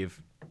afternoon,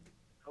 Steve.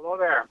 Hello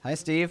there. Hi,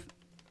 Steve.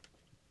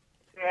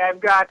 Hey, I've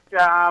got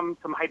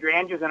some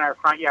hydrangeas in our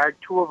front yard,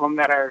 2 of them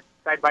that are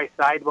side by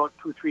side, about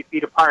 2-3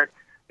 feet apart.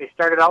 They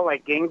started out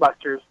like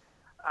gangbusters,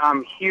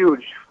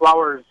 huge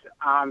flowers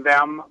on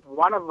them.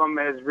 One of them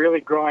is really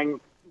growing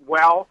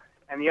well,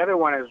 and the other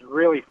one is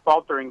really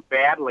faltering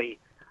badly.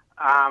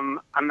 I'm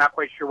not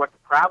quite sure what the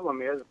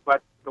problem is,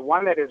 but the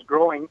one that is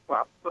growing,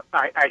 well,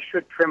 I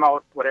should trim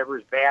out whatever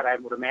is bad, I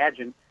would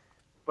imagine.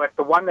 But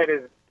the one that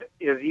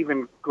is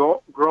even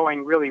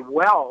growing really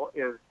well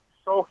is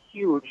so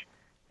huge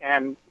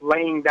and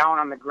laying down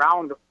on the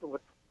ground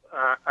with,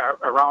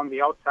 around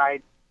the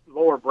outside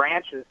lower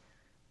branches.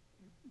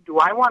 Do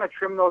I want to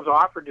trim those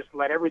off or just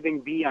let everything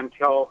be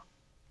until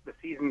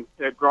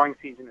the growing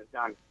season is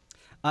done?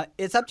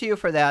 It's up to you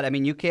for that. I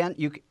mean, do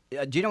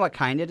you know what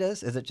kind it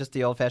is? Is it just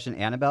the old-fashioned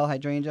Annabelle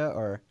hydrangea,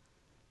 or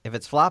if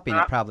it's flopping,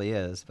 it probably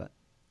is. But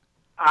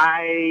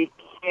I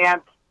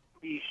can't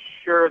be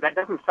sure. That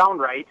doesn't sound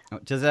right.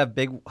 Does it have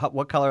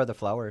what color are the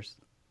flowers?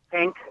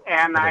 Pink,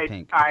 and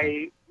pink.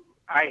 Okay.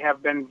 I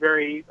have been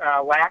very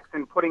lax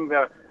in putting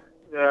the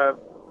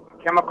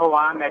chemical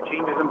on that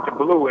changes them to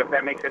blue, if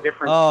that makes a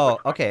difference. Oh,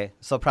 okay.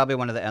 So probably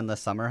one of the endless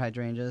summer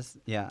hydrangeas.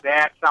 Yeah.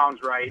 That sounds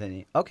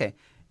right. Okay.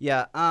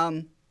 Yeah.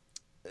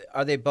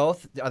 Are they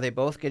both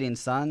getting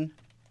sun?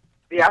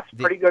 Yes,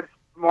 pretty good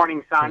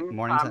morning sun.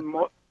 Morning sun.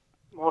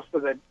 Most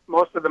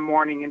of the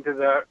morning into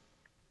the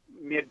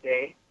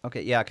midday.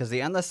 Okay, yeah, because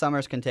the endless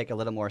summers can take a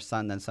little more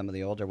sun than some of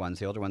the older ones.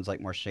 The older ones like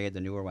more shade.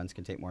 The newer ones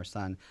can take more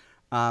sun.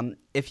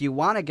 If you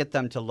want to get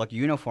them to look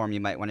uniform, you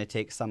might want to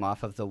take some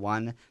off of the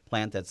one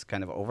plant that's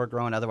kind of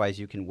overgrown. Otherwise,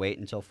 you can wait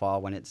until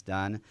fall when it's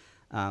done.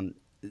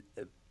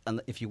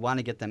 If you want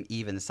to get them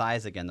even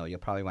size again, though, you'll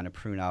probably want to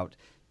prune out,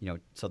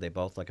 so they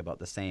both look about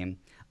the same.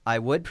 I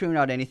would prune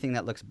out anything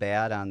that looks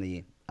bad on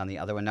the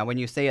other one. Now, when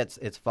you say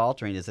it's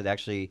faltering, is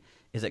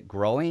it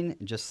growing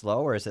just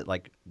slow, or is it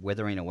like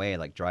withering away,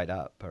 like dried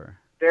up? Or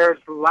there's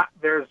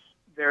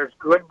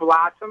good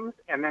blossoms,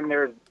 and then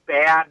there's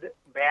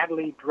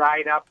badly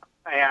dried up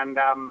and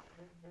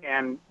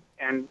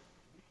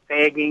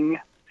sagging,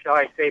 shall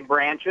I say,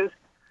 branches.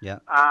 Yeah.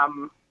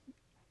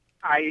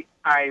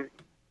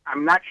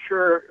 I'm not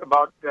sure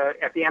about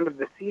at the end of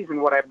the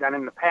season what I've done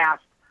in the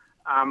past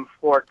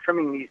for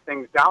trimming these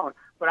things down.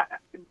 But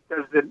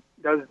does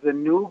the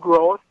new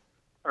growth,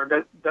 or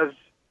does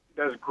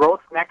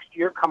growth next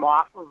year come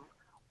off of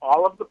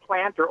all of the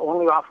plant or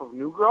only off of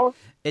new growth?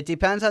 It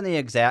depends on the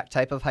exact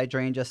type of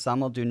hydrangea.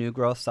 Some will do new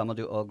growth, some will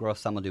do old growth,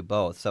 some will do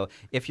both. So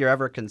if you're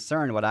ever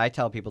concerned, what I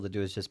tell people to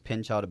do is just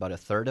pinch out about a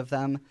third of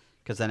them,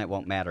 because then it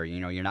won't matter.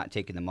 You're not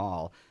taking them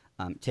all.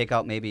 Take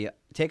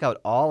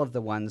out all of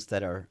the ones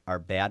that are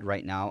bad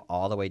right now,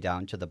 all the way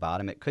down to the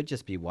bottom. It could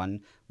just be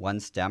one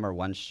stem or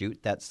one shoot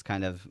that's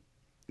kind of,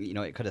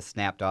 it could have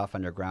snapped off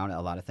underground. A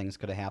lot of things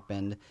could have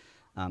happened.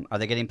 Are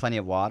they getting plenty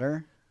of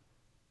water?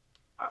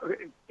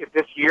 If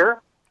this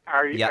year?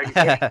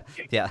 Yeah.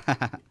 Yeah.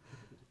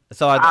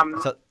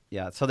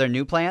 So they're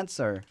new plants,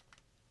 or?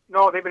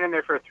 No, they've been in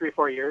there for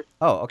 3-4 years.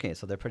 Oh, okay.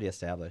 So they're pretty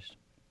established.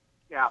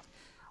 Yeah.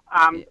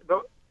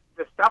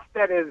 The stuff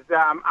that is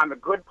on the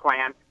good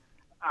plant,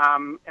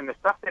 and the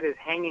stuff that is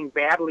hanging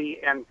badly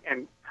and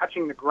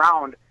touching the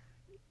ground,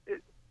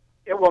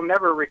 it will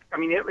never. It's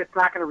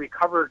not going to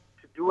recover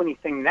to do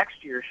anything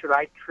next year. Should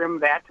I trim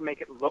that to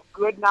make it look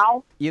good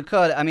now? You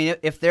could. I mean,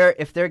 if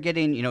they're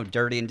getting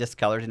dirty and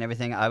discolored and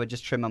everything, I would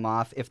just trim them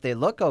off. If they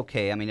look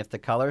okay, if the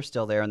color's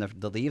still there and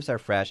the leaves are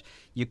fresh,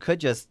 you could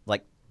just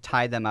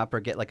tie them up or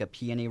get like a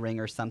peony ring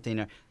or something,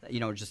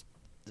 or just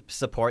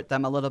support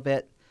them a little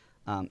bit.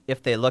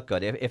 If they look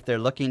good. If they're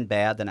looking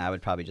bad, then I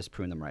would probably just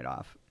prune them right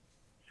off.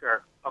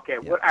 Sure. Okay.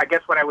 Yeah. I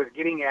guess what I was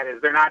getting at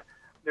is they're not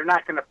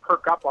going to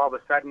perk up all of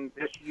a sudden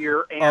this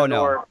year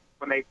or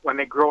when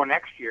they grow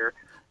next year.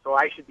 So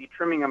I should be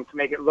trimming them to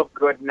make it look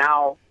good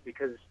now,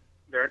 because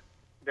they're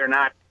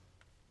not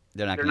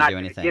they're not they're going not to do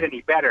going to anything. get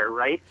any better,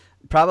 right?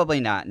 Probably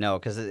not, no,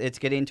 because it's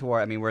getting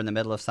toward, I mean, we're in the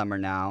middle of summer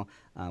now.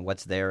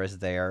 What's there is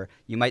there.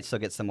 You might still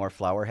get some more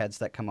flower heads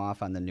that come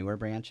off on the newer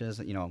branches.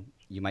 You know,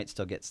 you might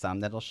still get some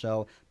that'll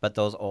show, but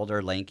those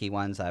older, lanky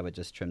ones, I would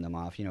just trim them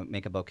off. You know,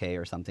 make a bouquet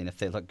or something if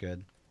they look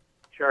good.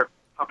 Sure.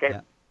 Okay.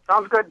 Yeah.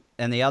 Sounds good.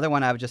 And the other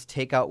one, I would just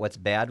take out what's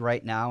bad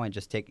right now and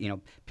just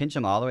pinch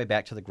them all the way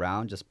back to the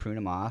ground, just prune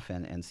them off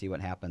and see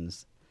what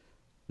happens.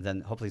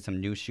 Then hopefully some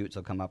new shoots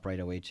will come up right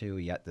away too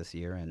yet this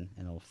year, and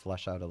it'll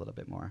flush out a little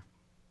bit more.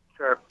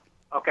 Sure.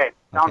 Okay.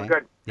 Sounds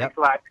good. Yep. Thanks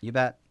a lot. You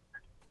bet.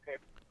 Okay.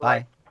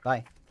 Bye.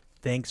 Bye.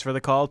 Thanks for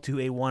the call.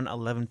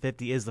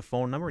 281-1150 is the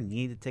phone number.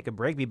 Need to take a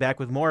break. Be back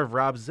with more of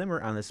Rob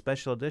Zimmer on this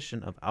special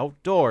edition of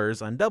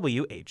Outdoors on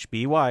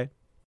WHBY.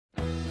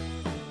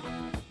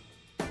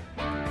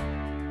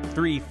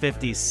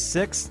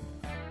 356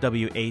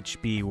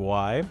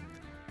 WHBY.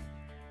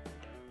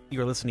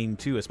 You're listening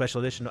to a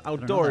special edition of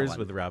Outdoors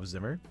with Rob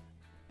Zimmer.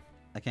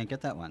 I can't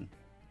get that one.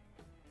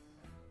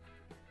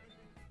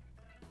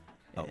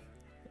 Oh.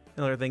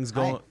 Other things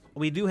going.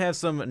 We do have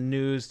some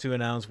news to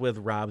announce with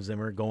Rob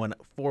Zimmer going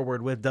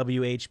forward with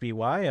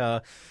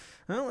WHBY.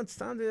 Well, it's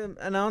time to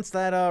announce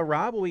that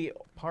Rob will be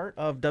part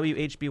of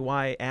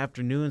WHBY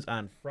afternoons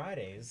on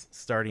Fridays,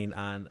 starting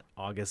on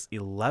August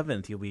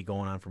 11th. He'll be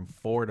going on from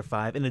 4 to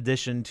 5, in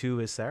addition to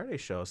his Saturday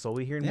show. So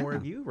we'll hear more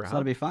of you, Rob. So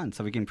that'll be fun.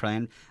 So we can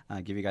plan,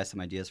 give you guys some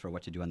ideas for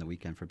what to do on the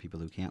weekend for people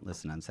who can't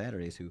listen on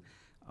Saturdays, who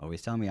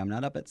always tell me, I'm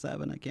not up at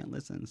 7, I can't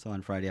listen. So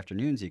on Friday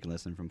afternoons, you can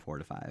listen from 4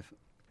 to 5.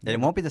 And it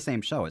won't be the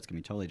same show. It's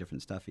going to be totally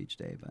different stuff each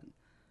day, but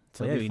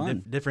so yeah,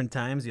 fun. Different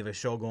times. You have a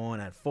show going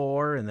at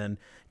 4 and then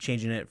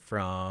changing it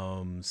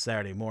from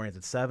Saturday mornings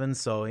at 7.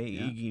 So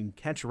you can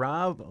catch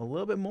Rob a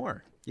little bit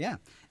more. Yeah.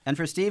 And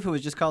for Steve, who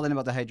was just called in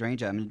about the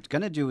hydrangea, I'm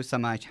going to do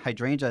some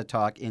hydrangea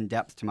talk in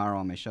depth tomorrow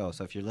on my show.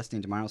 So if you're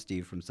listening tomorrow,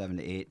 Steve, from 7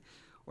 to 8,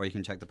 or you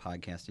can check the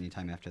podcast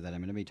anytime after that, I'm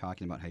going to be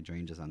talking about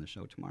hydrangeas on the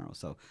show tomorrow.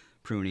 So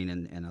pruning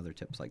and other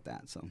tips like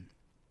that. So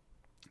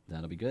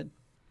that'll be good.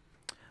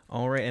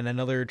 All right, and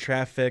another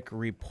traffic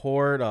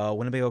report.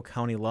 Winnebago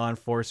County law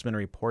enforcement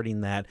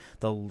reporting that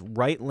the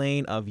right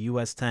lane of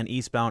US 10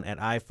 eastbound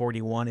at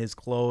I-41 is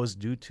closed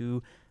due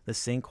to the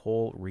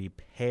sinkhole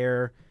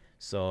repair.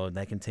 So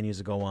that continues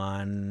to go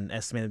on,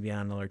 estimated to be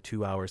on another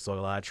 2 hours. So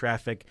a lot of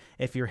traffic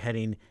if you're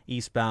heading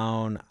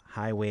eastbound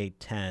Highway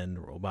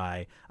 10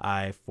 by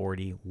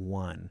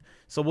I-41.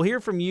 So we'll hear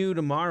from you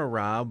tomorrow,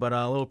 Rob, but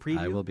a little preview.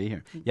 I will be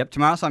here. Yep,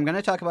 tomorrow. So I'm going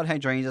to talk about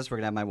hydrangeas. We're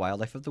going to have my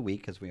wildlife of the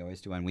week, as we always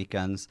do on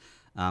weekends.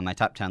 My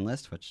top 10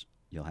 list, which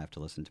you'll have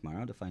to listen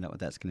tomorrow to find out what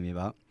that's going to be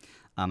about.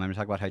 I'm going to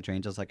talk about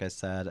hydrangeas, like I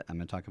said. I'm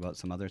going to talk about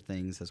some other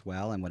things as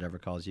well, and whatever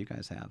calls you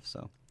guys have.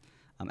 So.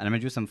 And I'm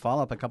going to do some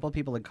follow-up. A couple of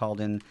people had called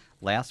in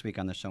last week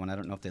on the show, and I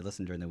don't know if they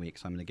listened during the week,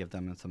 so I'm going to give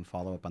them some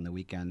follow-up on the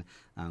weekend.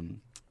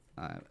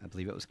 I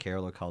believe it was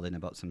Carol who called in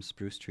about some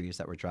spruce trees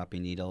that were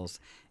dropping needles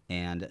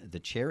and the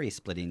cherry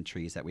splitting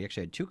trees that we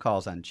actually had 2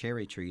 calls on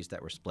cherry trees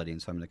that were splitting,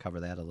 so I'm going to cover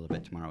that a little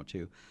bit tomorrow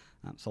too.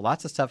 So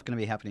lots of stuff going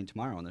to be happening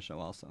tomorrow on the show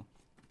also.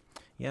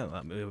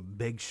 Yeah, a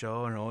big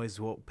show, and always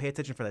pay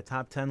attention for the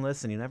top 10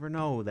 list, and you never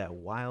know who that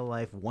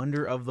wildlife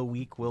wonder of the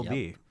week will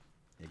be.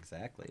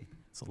 Exactly.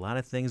 It's a lot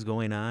of things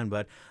going on,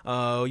 but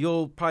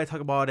you'll probably talk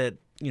about it,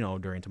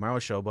 during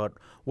tomorrow's show. But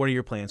what are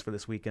your plans for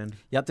this weekend?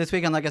 Yep, this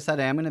weekend, like I said,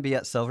 I am going to be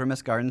at Silver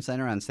Mist Garden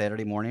Center on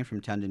Saturday morning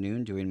from 10 to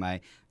noon doing my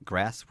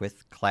Grass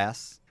with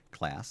class.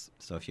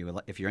 So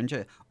if you're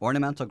into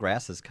ornamental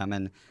grasses, come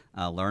and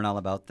learn all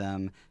about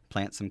them.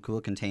 Plant some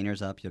cool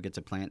containers up. You'll get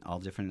to plant all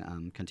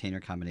different container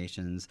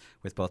combinations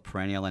with both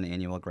perennial and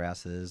annual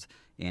grasses,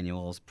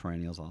 annuals,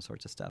 perennials, all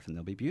sorts of stuff, and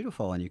they'll be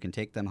beautiful. And you can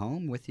take them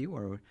home with you,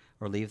 or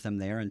leave them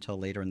there until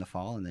later in the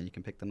fall, and then you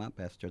can pick them up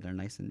after they're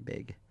nice and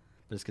big.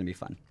 But it's going to be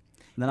fun.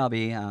 And then I'll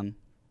be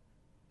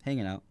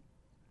hanging out.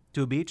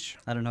 To a beach?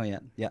 I don't know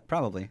yet. Yeah,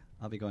 probably.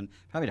 I'll be going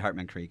probably to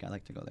Hartman Creek. I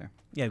like to go there.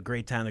 Yeah,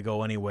 great time to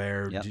go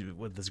anywhere. Yep.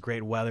 With this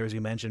great weather, as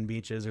you mentioned,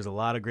 beaches. There's a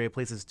lot of great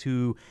places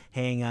to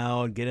hang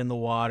out, get in the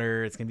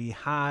water. It's going to be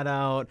hot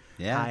out,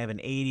 high of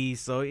an 80.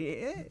 So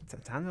it's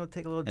time to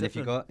take a little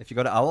different. And if you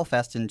go to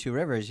Owlfest in Two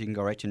Rivers, you can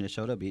go right to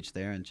Neshota Beach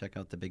there and check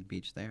out the big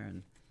beach there.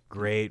 And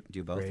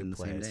do both in the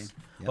same day.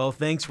 Yep. Well,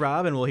 thanks,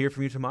 Rob, and we'll hear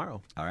from you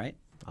tomorrow. All right.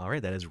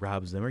 That is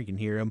Rob Zimmer. You can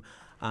hear him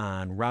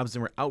on Rob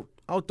Zimmer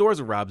Outdoors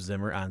with Rob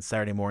Zimmer on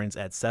Saturday mornings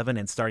at 7,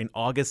 and starting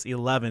August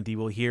 11th, you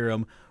will hear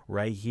him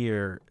right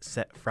here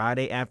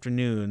Friday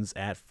afternoons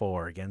at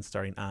 4, again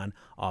starting on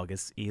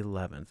August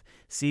 11th.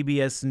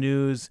 CBS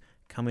News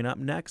coming up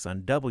next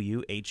on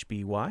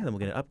WHBY. Then we'll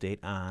get an update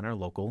on our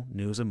local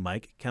news and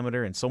Mike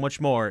Kemeter and so much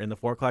more in the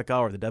 4 o'clock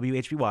hour of the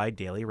WHBY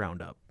Daily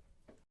Roundup.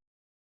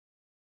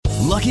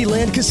 Lucky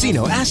Land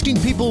Casino, asking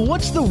people,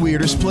 what's the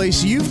weirdest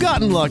place you've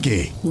gotten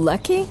lucky?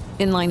 Lucky?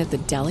 In line at the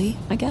deli,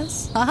 I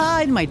guess?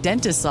 Aha, in my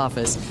dentist's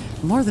office.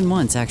 More than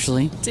once,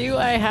 actually. Do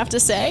I have to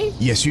say?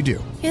 Yes, you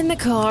do. In the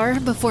car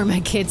before my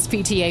kids'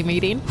 PTA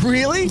meeting.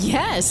 Really?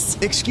 Yes.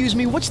 Excuse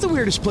me, what's the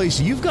weirdest place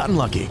you've gotten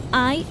lucky?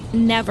 I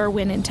never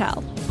win and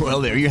tell. Well,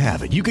 there you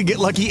have it. You can get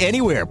lucky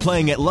anywhere,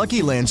 playing at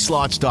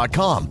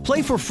LuckyLandSlots.com.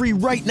 Play for free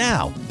right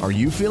now. Are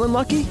you feeling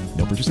lucky?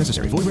 No purchase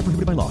necessary. Void where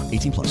prohibited by law.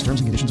 18+.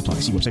 Terms and conditions apply.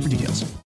 See website for details.